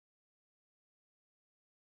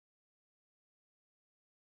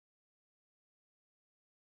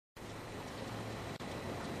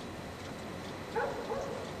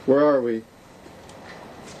Where are we?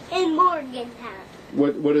 In Morgantown.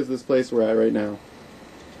 What is this place we're at right now?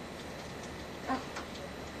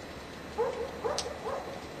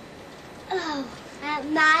 Oh, at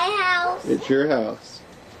my house. It's your house.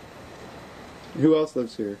 Who else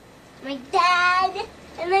lives here? My dad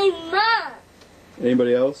and my mom.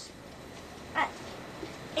 Anybody else?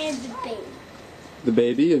 And the baby. The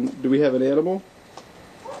baby? And do we have an animal?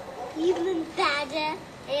 Even better.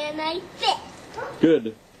 And my fish.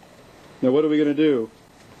 Good. Now what are we going to do?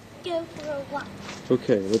 Go for a walk.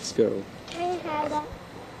 Okay, let's go. Can I have that?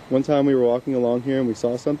 One time we were walking along here and we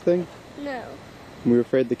saw something. No. And we were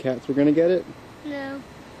afraid the cats were going to get it. No.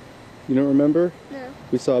 You don't remember? No.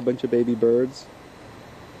 We saw a bunch of baby birds.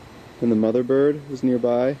 And the mother bird was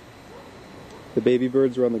nearby. The baby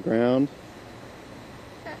birds were on the ground.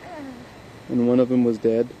 And one of them was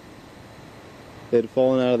dead. They had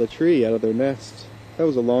fallen out of the tree, out of their nest. That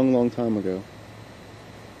was a long, long time ago.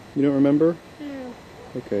 You don't remember? No.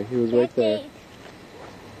 Okay, he was right there.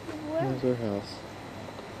 Where? There's our house.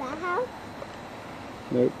 That house?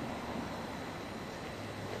 Nope.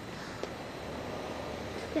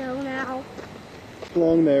 So now.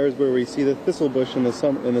 Along there is where we see the thistle bush in the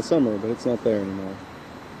summer, but it's not there anymore.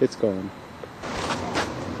 It's gone.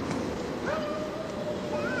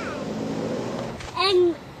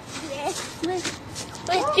 And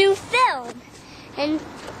let's do film. And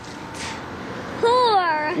pour.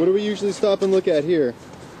 What do we usually stop and look at here?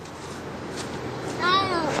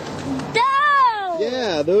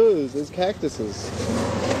 Yeah, those cactuses.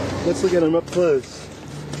 Let's look at them up close.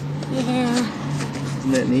 Yeah.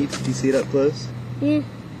 Isn't that neat? Do you see it up close? Yeah.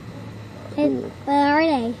 Cool. Where are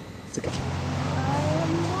they? It's okay.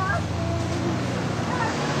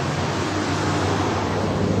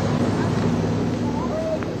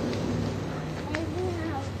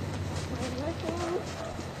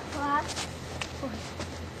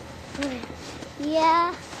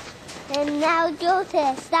 Yeah. And now go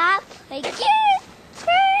to stop. Like,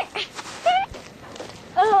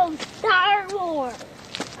 oh, Star Wars.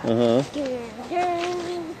 Uh-huh.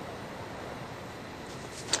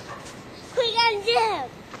 We gotta do.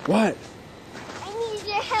 What? I need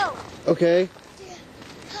your help. Okay.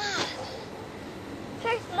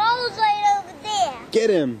 First, Mo's right over there. Get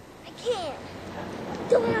him. I can't.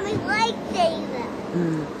 Don't have my lightsaber.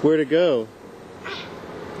 Where'd it go?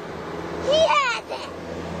 He has it.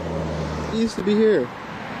 He used to be here.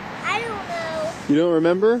 I don't know. You don't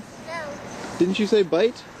remember? No. Didn't you say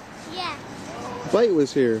Bite? Yeah. Bite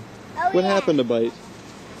was here. Oh, What yeah. happened to Bite?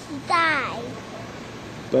 He died.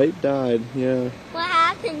 Bite died, yeah. What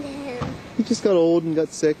happened to him? He just got old and got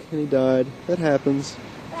sick and he died. That happens.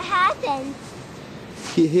 What happened?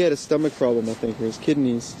 He had a stomach problem, I think, or his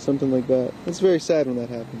kidneys, something like that. It's very sad when that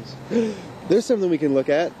happens. There's something we can look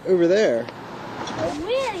at over there. It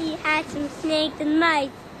really had some snakes and mice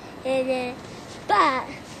in it, but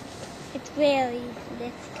it's really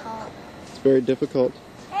difficult. It's very difficult.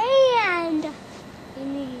 And you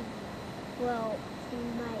need, well, you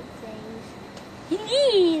might say, you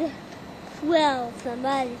need, well, some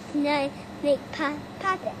other snake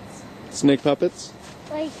puppets. Snake puppets?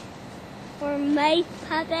 Like, or mice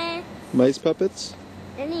puppets, Mice puppets?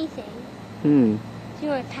 anything. Hmm. Do you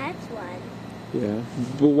want pets one? Yeah.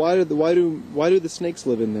 But why do the snakes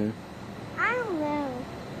live in there? I don't know.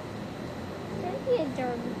 Maybe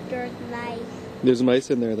there's mice. There's mice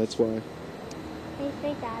in there, that's why. I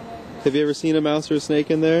think that is. Have you ever seen a mouse or a snake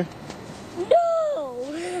in there? No!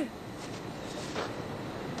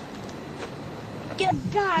 Get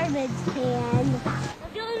garbage can.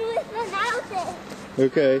 I'm going with my mountain.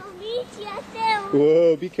 Okay. I'll meet you soon.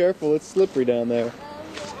 Whoa, be careful, it's slippery down there.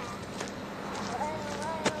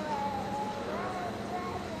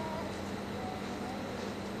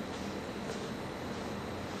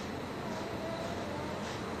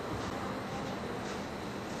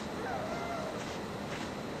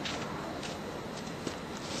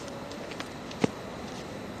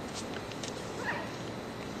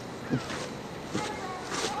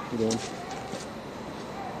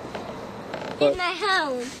 In my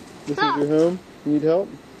home. This is your home? You need help?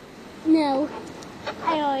 No.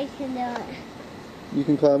 I always can do it. You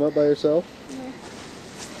can climb up by yourself?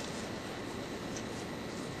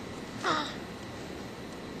 Yeah.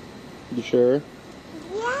 You sure?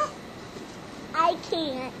 Yeah. I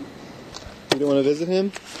can't. You don't want to visit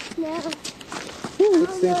him? No. Ooh,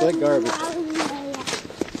 it stinks like garbage.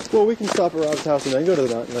 Well, we can stop at Rob's house and then go to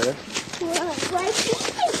the Mountainlair. Like he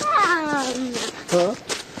can come. Huh?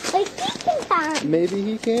 Like he can come. Maybe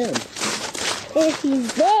he can. If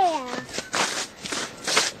he's there.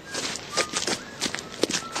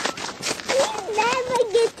 We never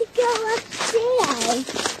get to go upstairs.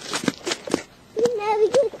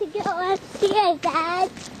 go upstairs, Dad.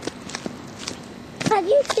 How do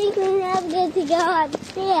you think we're never going to go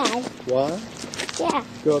upstairs? Why? Yeah.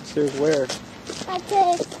 Go upstairs where?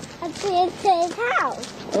 Upstairs to his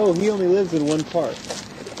house. Oh, he only lives in one part.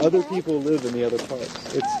 Other people live in the other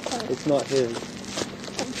parts. It's not his.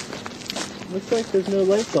 Looks like there's no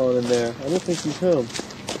lights on in there. I don't think he's home.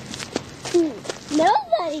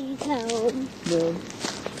 Nobody's home. No.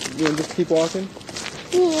 You want to just keep walking?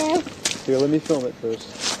 Yeah. Here, let me film it first.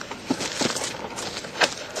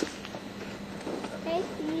 Hey,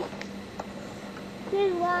 Steve.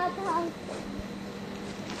 Good walk home.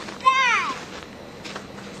 Dad!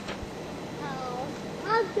 Oh,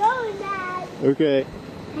 I'm going, Dad. Okay.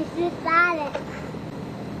 I just got it.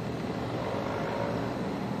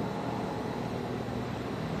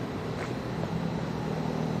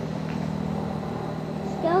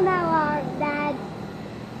 Still not long, Dad.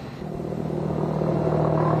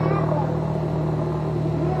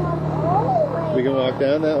 We can walk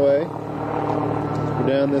down that way. Or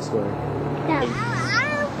down this way. No. I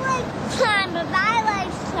don't like climb, but I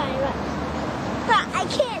like climb. But I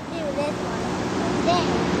can't do this one. Then,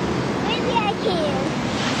 maybe I can.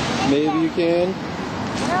 Maybe you can.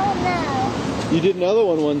 I don't know. You did another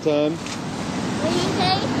one time. What do you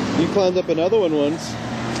say? You climbed up another one once.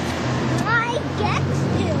 I get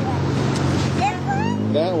to it. This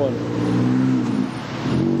one? That one.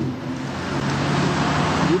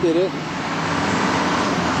 You did it.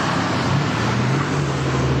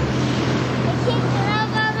 I can't get up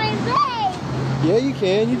on my leg. Yeah, you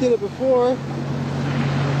can. You did it before.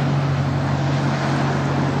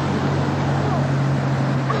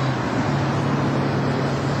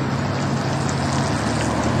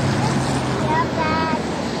 Yeah, Dad.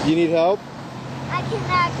 You need help? I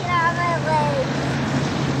cannot get on my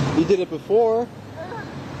leg. You did it before.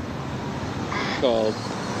 Called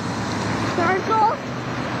Circle?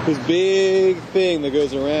 this big thing that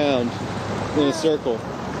goes around in a circle.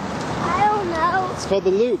 I don't know. It's called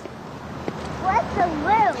the loop. What's a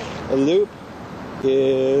loop? A loop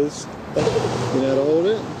is, you know how to hold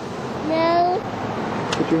it? No.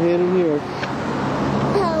 Put your hand in here.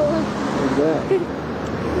 Oh. Like that. I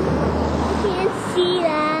can't see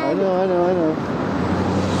that. I know.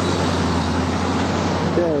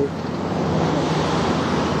 Okay.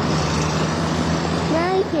 Now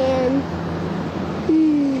I can.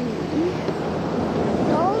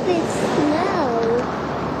 All this snow.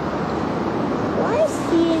 Why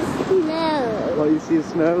see snow? While you see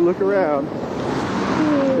snow, look around.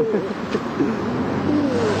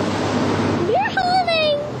 You're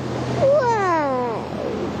holding what?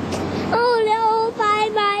 Oh no, by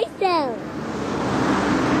myself.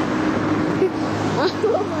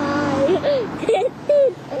 Oh my.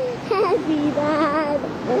 Happy Dad.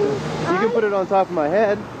 You can put it on top of my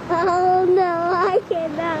head. Oh no, I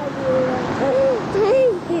cannot do that.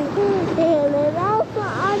 Thank you. And it's also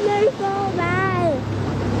under so bad.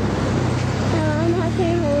 No, I'm not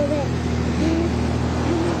going to hold it.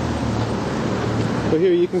 But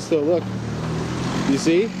here, you can still look. You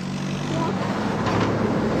see?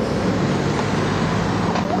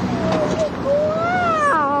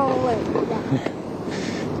 Wow.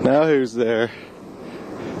 Now who's there?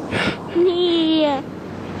 Me.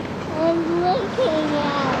 I'm looking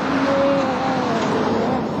at me.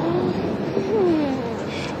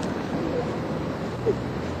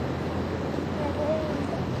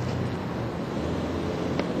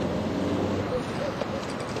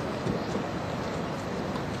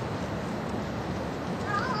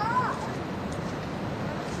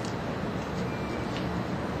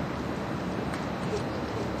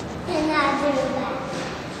 Cannot do that.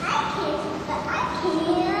 I can't, but I can.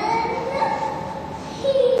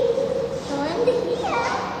 Go into here.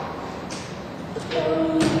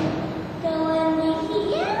 Go into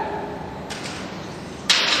here.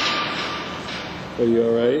 Are you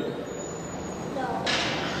alright? No.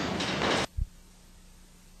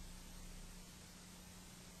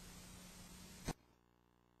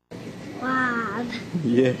 Wow.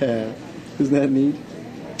 Yeah. Isn't that neat?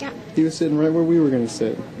 Yeah. He was sitting right where we were going to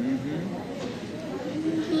sit.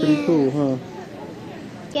 Pretty cool, huh?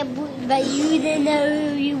 Yeah, but you didn't know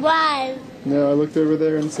who you was. No, I looked over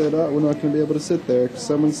there and said, oh, we're not going to be able to sit there because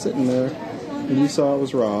someone's sitting there. And you saw it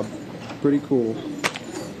was Rob. Pretty cool.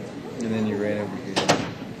 And then you ran over here.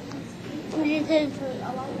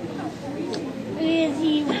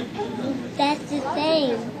 That's the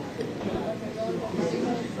same.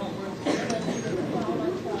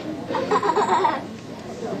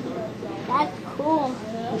 That's cool.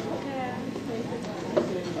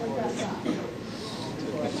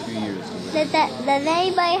 Took me 2 years to win. Does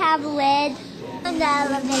anybody have a lid on the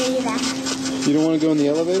elevator? You don't want to go in the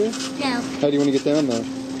elevator? No. How do you want to get down there?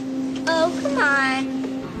 Oh, come on.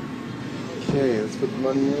 Okay, let's put the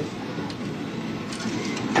money in.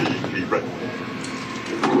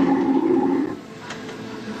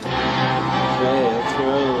 Okay, let's go.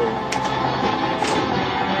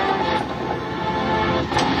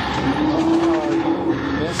 Oh,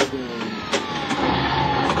 you missed him.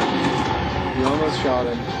 You almost shot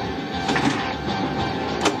him.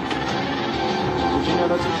 Did you know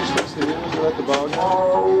that's what you're supposed to do when you're at the ball game?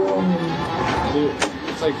 Dude,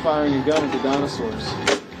 it's like firing a gun at the dinosaurs.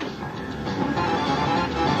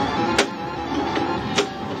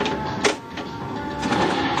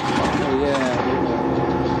 Oh yeah.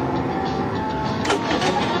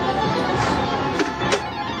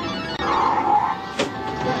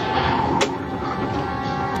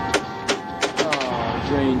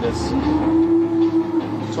 Drained us.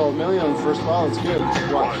 12 million on the first ball, it's good.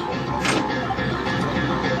 Watch.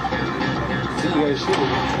 See, you gotta shoot it.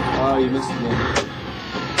 Oh, you missed it again.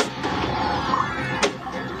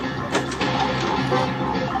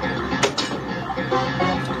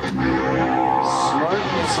 Smart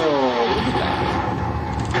missile. Look at that.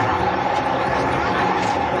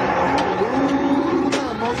 Look at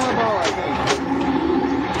that. Multi-ball, I think.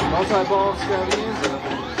 Multi-ball extravaganza.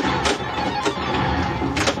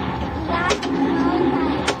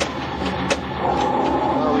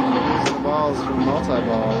 From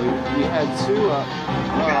multi-ball. We had two up.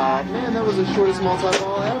 Oh man, that was the shortest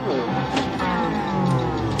multi-ball ever.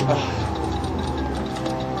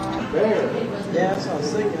 There. Yeah, that's what I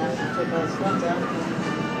was thinking. I should take all the stuff out.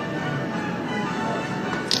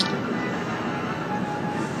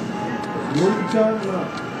 Move the time up.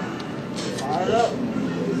 Fire it up.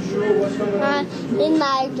 Sure, what's going on? In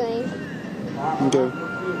my dream. Okay.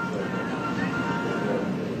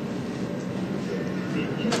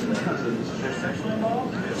 Cousins are sexually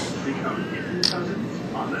involved, become hidden cousins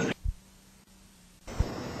on the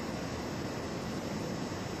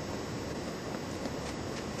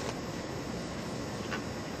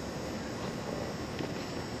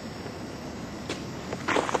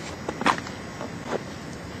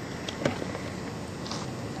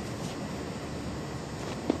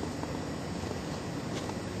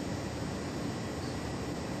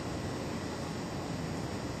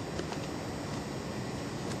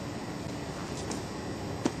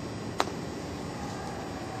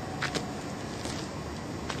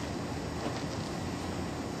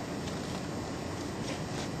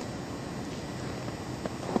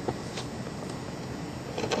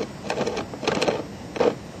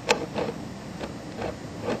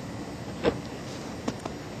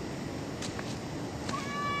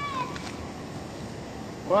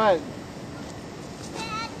What?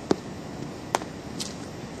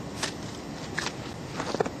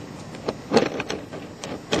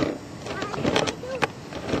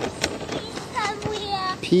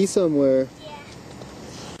 Pee somewhere. Yeah.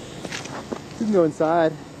 You can go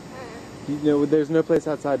inside. You know, there's no place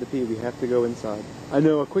outside to pee. We have to go inside. I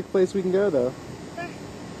know a quick place we can go though.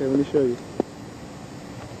 Okay, let me show you.